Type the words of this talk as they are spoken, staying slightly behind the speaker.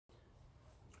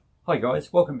Hi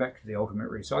guys, welcome back to the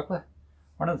Ultimate Recycler.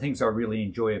 One of the things I really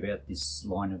enjoy about this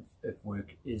line of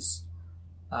work is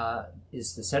the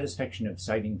satisfaction of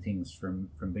saving things from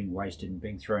being wasted and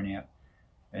being thrown out,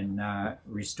 and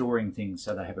restoring things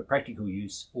so they have a practical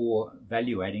use, or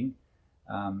value adding,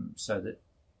 so that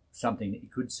something that you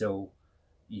could sell,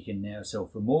 you can now sell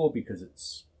for more because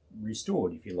it's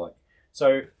restored, if you like.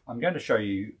 So I'm going to show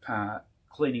you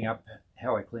cleaning up,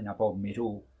 how I clean up old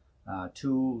metal,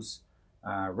 tools,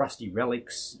 rusty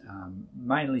relics,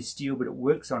 mainly steel, but it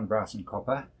works on brass and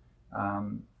copper.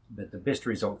 But the best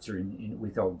results are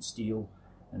with old steel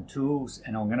and tools,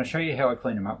 and I'm going to show you how I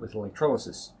clean them up with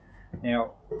electrolysis.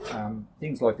 Now,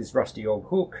 things like this rusty old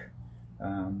hook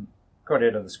got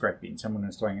out of the scrap bin. Someone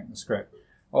was throwing it in the scrap.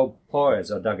 Old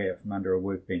pliers I dug out from under a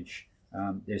workbench.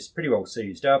 They're pretty well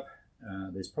seized up.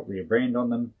 There's probably a brand on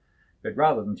them, but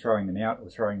rather than throwing them out or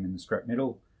throwing them in the scrap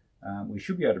metal, we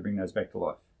should be able to bring those back to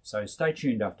life. So stay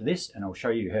tuned after this, and I'll show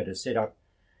you how to set up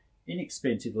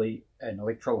inexpensively an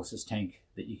electrolysis tank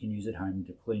that you can use at home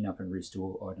to clean up and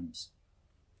restore items.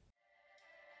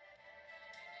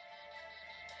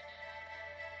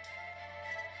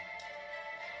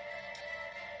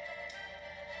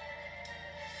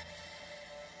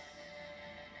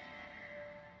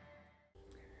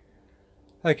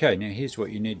 Okay, now here's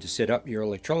what you need to set up your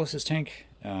electrolysis tank.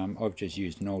 I've just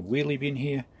used an old wheelie bin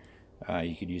here.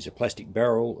 You could use a plastic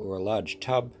barrel or a large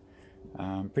tub.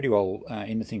 Pretty well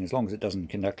anything, as long as it doesn't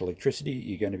conduct electricity,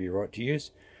 you're going to be right to use.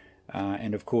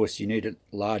 And of course you need it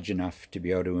large enough to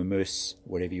be able to immerse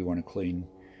whatever you want to clean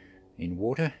in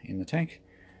water in the tank.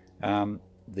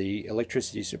 The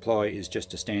electricity supply is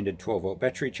just a standard 12-volt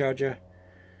battery charger.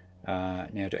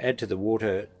 Now, to add to the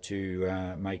water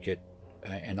to make it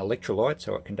an electrolyte,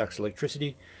 so it conducts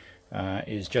electricity,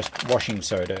 is just washing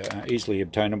soda, easily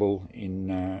obtainable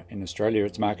in Australia.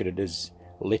 It's marketed as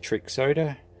electric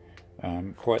soda,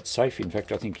 quite safe. In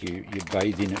fact, I think you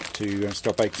bathe in it to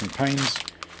stop aches and pains.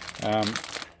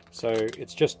 So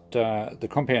it's just, the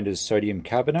compound is sodium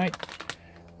carbonate,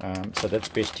 so that's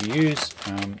best to use.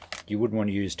 You wouldn't want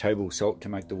to use table salt to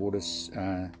make the water,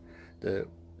 the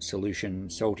solution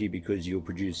salty, because you'll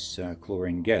produce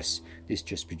chlorine gas. This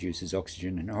just produces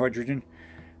oxygen and hydrogen.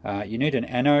 You need an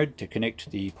anode to connect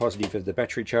the positive of the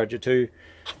battery charger to.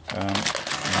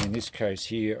 And in this case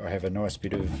here, I have a nice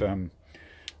bit of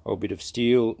old bit of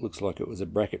steel. Looks like it was a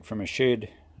bracket from a shed.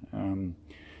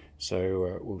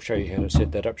 So we'll show you how to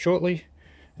set that up shortly,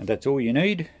 and that's all you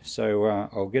need. So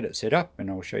I'll get it set up and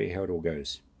I'll show you how it all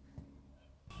goes.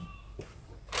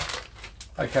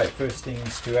 Okay, first thing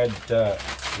is to add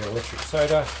your electric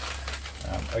soda.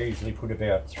 I usually put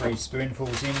about 3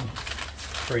 spoonfuls in,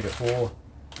 3 to 4.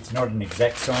 It's not an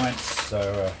exact science, so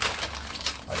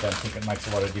I don't think it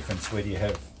makes a lot of difference whether you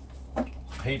have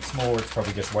heaps more. It's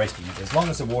probably just wasting it. As long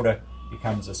as the water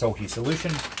becomes a salty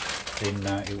solution,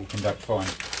 then it will conduct fine.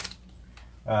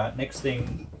 Next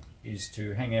thing is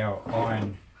to hang our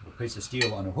iron, a piece of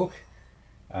steel, on a hook.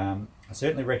 I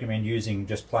certainly recommend using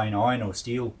just plain iron or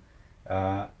steel.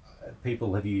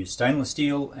 People have used stainless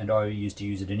steel, and I used to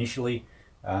use it initially,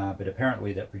 but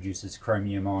apparently that produces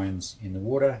chromium ions in the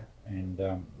water,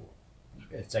 and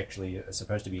it's actually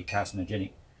supposed to be a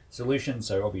carcinogenic solution,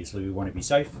 so obviously we want to be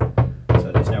safe,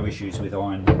 so there's no issues with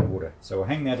iron in the water. So I'll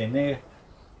hang that in there,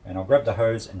 and I'll grab the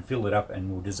hose and fill it up,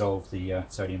 and we'll dissolve the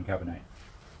sodium carbonate.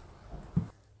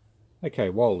 Okay,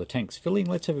 while the tank's filling,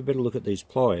 let's have a better look at these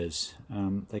pliers.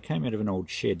 They came out of an old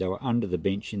shed. They were under the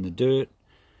bench in the dirt.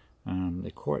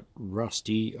 They're quite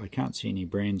rusty. I can't see any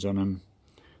brands on them.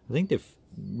 I think they're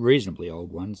reasonably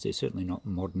old ones. They're certainly not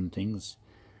modern things.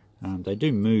 They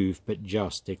do move, but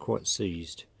they're quite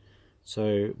seized.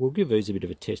 So we'll give these a bit of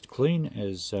a test clean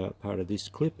as part of this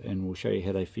clip, and we'll show you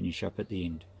how they finish up at the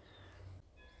end.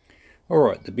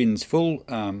 Alright, the bin's full,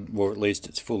 or at least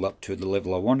it's full up to the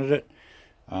level I wanted it.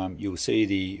 You'll see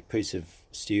the piece of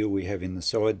steel we have in the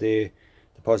side there.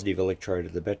 The positive electrode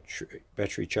of the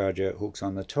battery charger hooks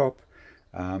on the top.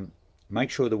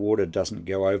 Make sure the water doesn't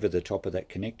go over the top of that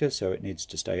connector, so it needs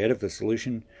to stay out of the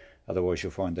solution, otherwise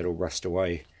you'll find that it'll rust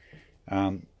away.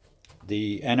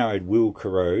 The anode will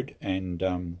corrode,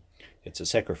 and it's a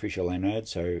sacrificial anode,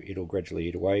 so it'll gradually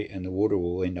eat away, and the water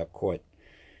will end up quite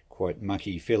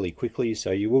mucky fairly quickly,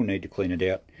 so you will need to clean it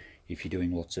out if you're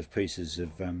doing lots of pieces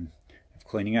of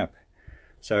cleaning up.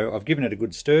 So I've given it a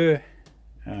good stir.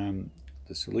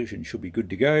 The solution should be good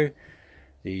to go.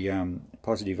 The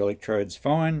positive electrode's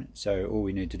fine, so all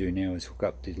we need to do now is hook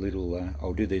up the little,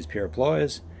 I'll do these pair of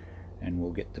pliers, and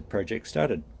we'll get the project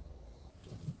started.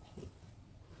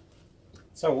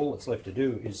 So all that's left to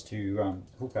do is to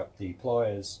hook up the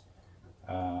pliers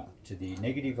to the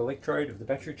negative electrode of the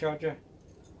battery charger.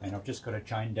 and I've just got a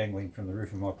chain dangling from the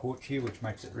roof of my porch here, which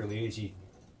makes it really easy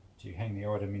to hang the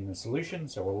item in the solution.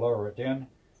 So we'll lower it down,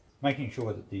 making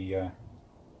sure that the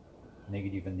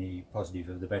negative and the positive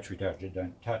of the battery charger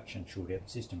don't touch and short out the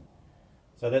system.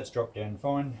 So that's dropped down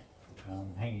fine,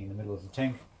 hanging in the middle of the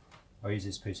tank. I use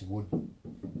this piece of wood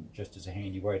just as a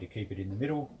handy way to keep it in the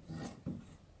middle,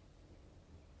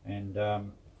 and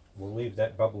we'll leave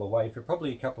that bubble away for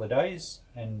probably a couple of days,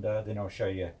 and then I'll show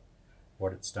you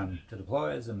what it's done to the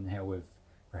pliers and how we've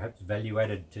perhaps value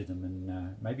added to them,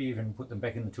 and maybe even put them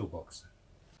back in the toolbox.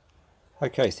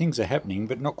 Okay, things are happening,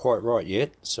 but not quite right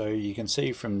yet. So you can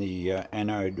see from the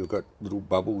anode we've got little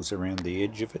bubbles around the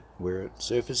edge of it where it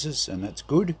surfaces, and that's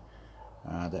good.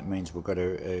 That means we've got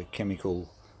a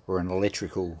chemical or an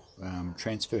electrical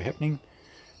transfer happening.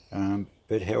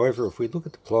 But however, if we look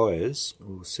at the pliers,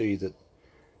 we'll see that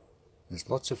there's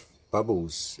lots of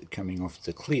bubbles coming off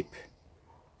the clip,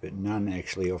 but none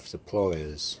actually off the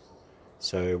pliers.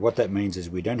 So what that means is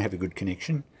we don't have a good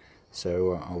connection.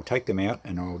 So I'll take them out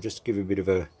and I'll just give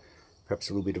perhaps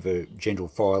a little bit of a gentle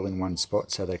file in one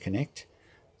spot so they connect.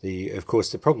 Of course,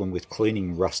 the problem with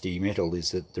cleaning rusty metal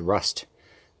is that the rust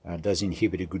does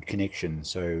inhibit a good connection,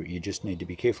 so you just need to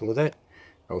be careful of that.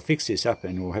 I'll fix this up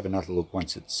and we'll have another look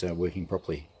once it's working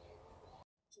properly.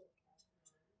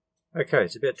 Okay,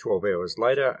 it's about 12 hours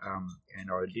later,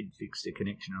 and I did fix the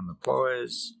connection on the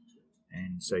pliers,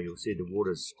 and so you'll see the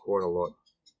water's quite a lot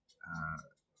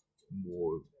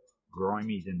more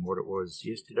grimy than what it was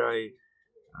yesterday.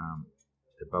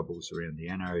 The bubbles around the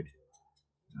anode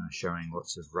showing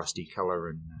lots of rusty colour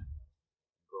and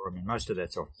grime, and most of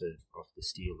that's off the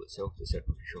steel itself, the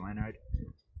sacrificial anode.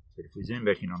 But if we zoom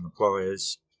back in on the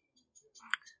pliers,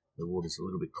 the water's a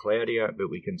little bit cloudier, but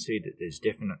we can see that there's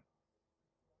definite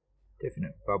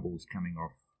bubbles coming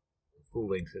off the full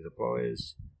length of the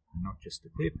pliers and not just the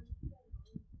clip.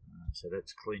 So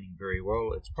that's cleaning very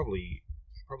well. It's probably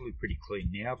pretty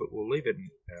clean now, but we'll leave it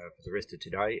for the rest of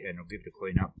today, and I'll give it a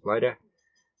clean up later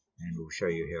and we'll show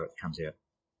you how it comes out.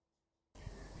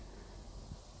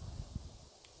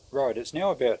 Right, it's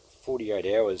now about 48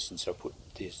 hours since I put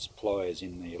these pliers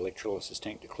in the electrolysis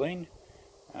tank to clean.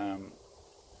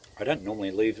 I don't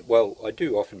normally leave, well, I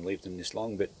do often leave them this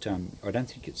long, but I don't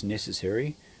think it's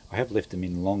necessary. I have left them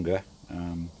in longer,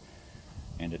 and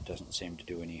it doesn't seem to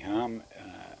do any harm.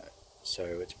 So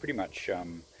it's pretty much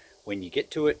when you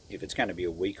get to it. If it's going to be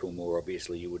a week or more,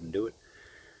 obviously you wouldn't do it.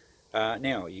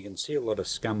 Now, you can see a lot of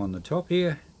scum on the top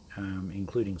here,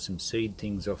 including some seed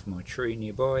things off my tree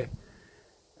nearby.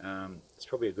 It's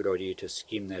probably a good idea to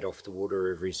skim that off the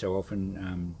water every so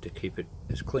often to keep it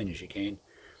as clean as you can,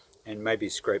 and maybe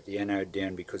scrape the anode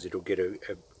down because it'll get a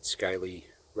scaly,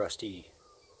 rusty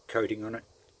coating on it,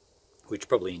 which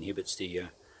probably inhibits the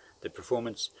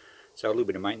performance. So a little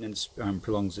bit of maintenance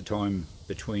prolongs the time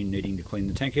between needing to clean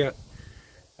the tank out.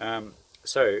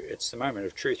 So it's the moment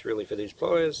of truth really for these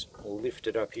pliers. We'll lift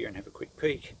it up here and have a quick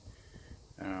peek.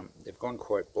 They've gone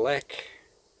quite black.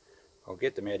 I'll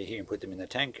get them out of here and put them in the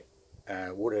tank.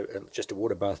 Just a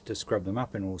water bath to scrub them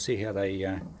up, and we'll see how they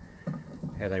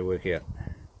work out.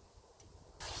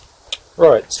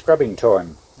 Right, scrubbing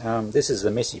time. This is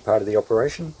the messy part of the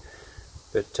operation,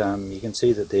 but you can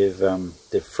see that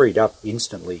they've freed up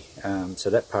instantly. So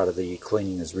that part of the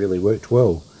cleaning has really worked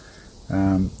well.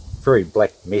 Very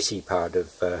black, messy part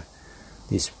of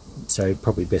this, so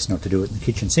probably best not to do it in the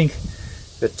kitchen sink.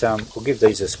 But we'll give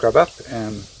these a scrub up.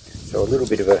 So a little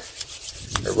bit of a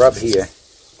rub here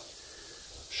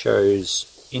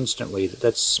shows instantly that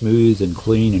that's smooth and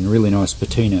clean and really nice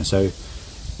patina. So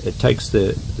it takes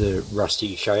the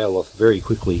rusty shale off very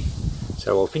quickly.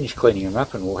 So I'll finish cleaning them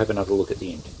up and we'll have another look at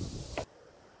the end.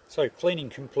 So cleaning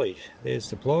complete. There's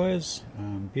the pliers,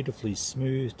 beautifully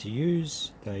smooth to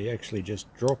use. They actually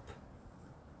just drop.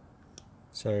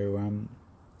 So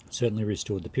certainly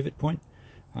restored the pivot point.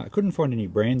 I couldn't find any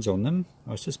brands on them.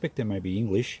 I suspect they may be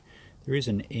English. There is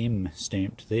an M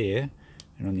stamped there,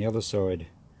 and on the other side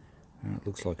it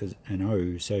looks like an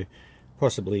O, so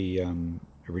possibly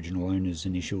original owner's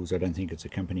initials. I don't think it's a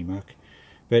company mark.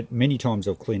 But many times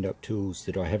I've cleaned up tools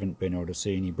that I haven't been able to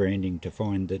see any branding to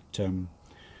find that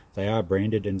they are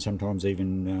branded, and sometimes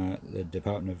even the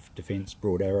Department of Defence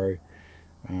Broad Arrow.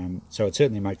 So it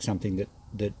certainly makes something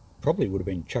that probably would have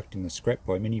been chucked in the scrap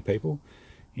by many people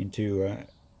into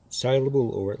saleable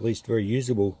or at least very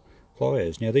usable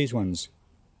pliers. Now these ones,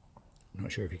 I'm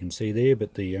not sure if you can see there,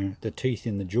 but the teeth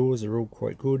in the jaws are all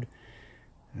quite good.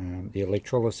 The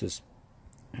electrolysis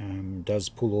does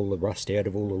pull all the rust out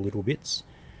of all the little bits.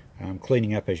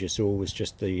 Cleaning up, as you saw, was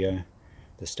just the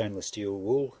stainless steel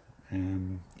wool.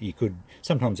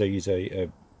 Sometimes I use a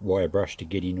wire brush to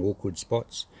get in awkward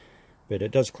spots, but it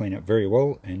does clean up very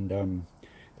well, and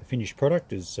the finished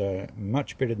product is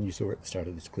much better than you saw at the start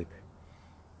of this clip.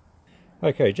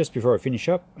 Okay, just before I finish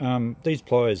up, these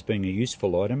pliers being a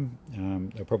useful item,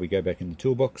 they'll probably go back in the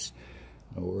toolbox,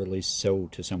 or at least sell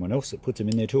to someone else that puts them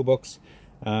in their toolbox.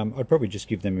 I'd probably just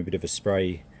give them a bit of a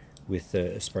spray with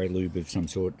a spray lube of some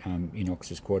sort.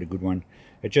 Inox is quite a good one.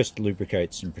 It just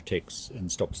lubricates and protects and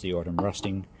stops the item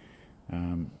rusting.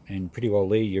 And pretty well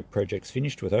there, your project's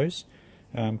finished with those.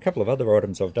 A couple of other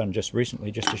items I've done just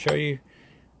recently, just to show you.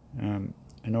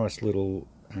 A nice little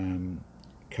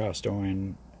cast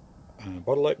iron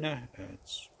bottle opener.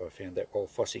 I found that while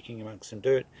fossicking amongst some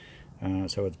dirt,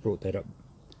 so it's brought that up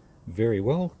very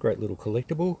well. Great little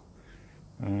collectible.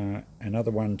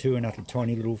 Another one too, another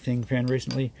tiny little thing found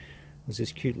recently, was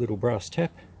this cute little brass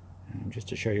tap. Just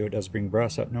to show you, it does bring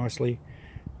brass up nicely.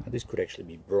 This could actually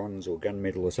be bronze or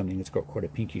gunmetal or something. It's got quite a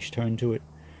pinkish tone to it.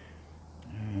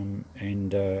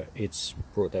 And it's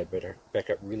brought that back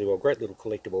up really well. Great little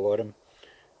collectible item.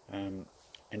 And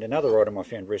another item I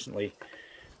found recently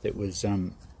that was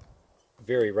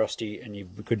very rusty, and you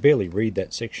could barely read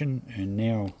that section, and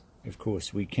now of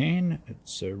course we can.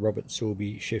 It's a Robert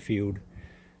Sorby Sheffield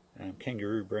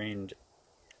Kangaroo brand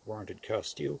warranted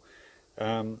cast steel.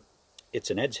 It's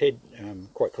an adze head,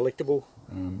 quite collectible,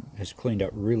 has cleaned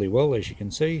up really well, as you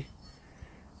can see,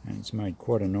 and it's made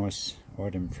quite a nice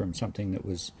item from something that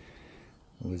was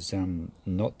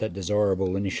not that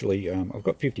desirable initially. I've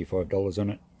got $55 on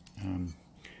it.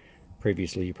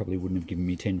 Previously you probably wouldn't have given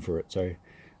me 10 for it, so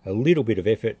a little bit of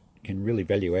effort can really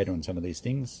value add on some of these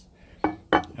things.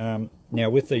 Now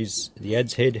with these, the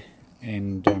adze head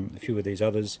and a few of these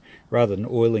others, rather than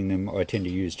oiling them, I tend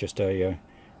to use just a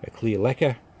clear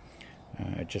lacquer.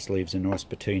 It just leaves a nice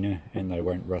patina and they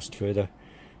won't rust further.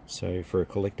 So for a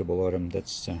collectible item,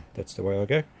 that's the way I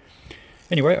go.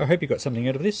 Anyway, I hope you got something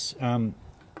out of this.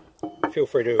 Feel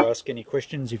free to ask any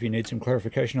questions if you need some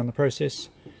clarification on the process.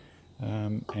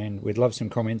 And we'd love some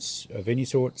comments of any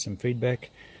sort, some feedback.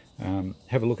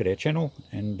 Have a look at our channel,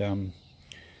 and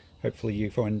hopefully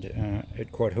you find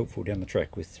it quite helpful down the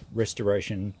track with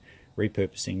restoration,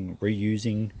 repurposing,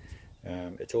 reusing.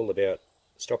 It's all about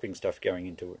stopping stuff going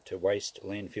into waste,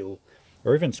 landfill,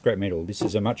 or even scrap metal. This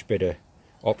is a much better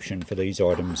option for these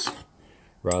items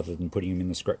rather than putting them in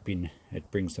the scrap bin. It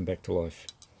brings them back to life.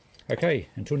 Okay,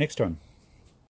 until next time.